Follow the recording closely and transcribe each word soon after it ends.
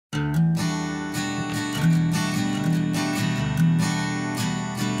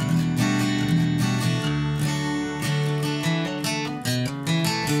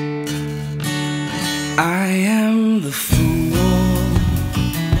I am the fool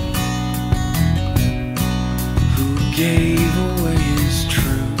who gave away his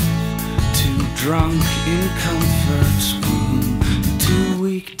truth, too drunk in comfort's womb, too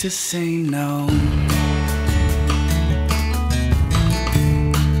weak to say no.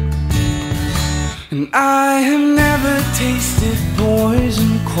 And I have never tasted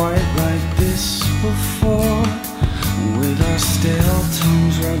poison quite like this before, with our stale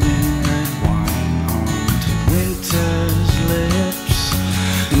tongues rubbing red wine onto winter's lips,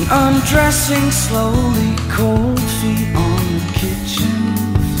 and undressing slowly, cold feet on the kitchen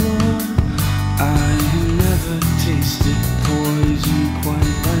floor. I have never tasted poison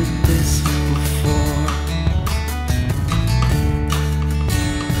quite like this before.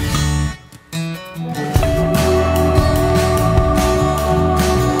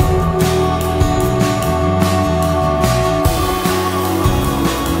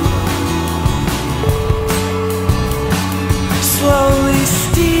 Slowly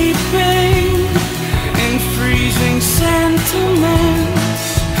steeping in freezing sentiments,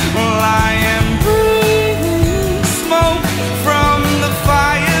 while I am breathing smoke from the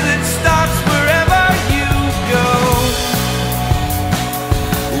fire that starts wherever you go.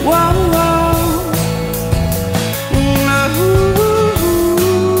 Whoa, whoa.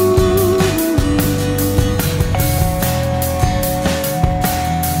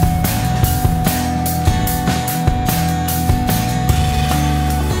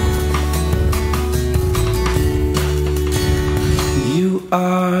 You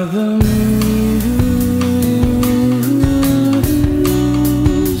are the muse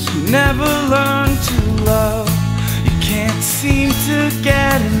who never learned to love. You can't seem to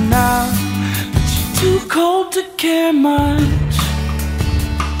get enough, but you're too cold to care much.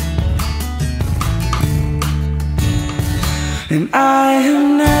 And I have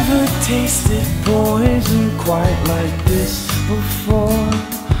never tasted poison quite like this before,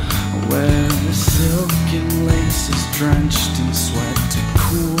 where the silken lace is drenched in sweat to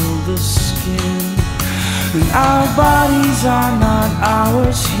cool the skin, and our bodies are not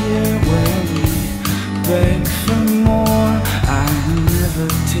ours here, where we beg for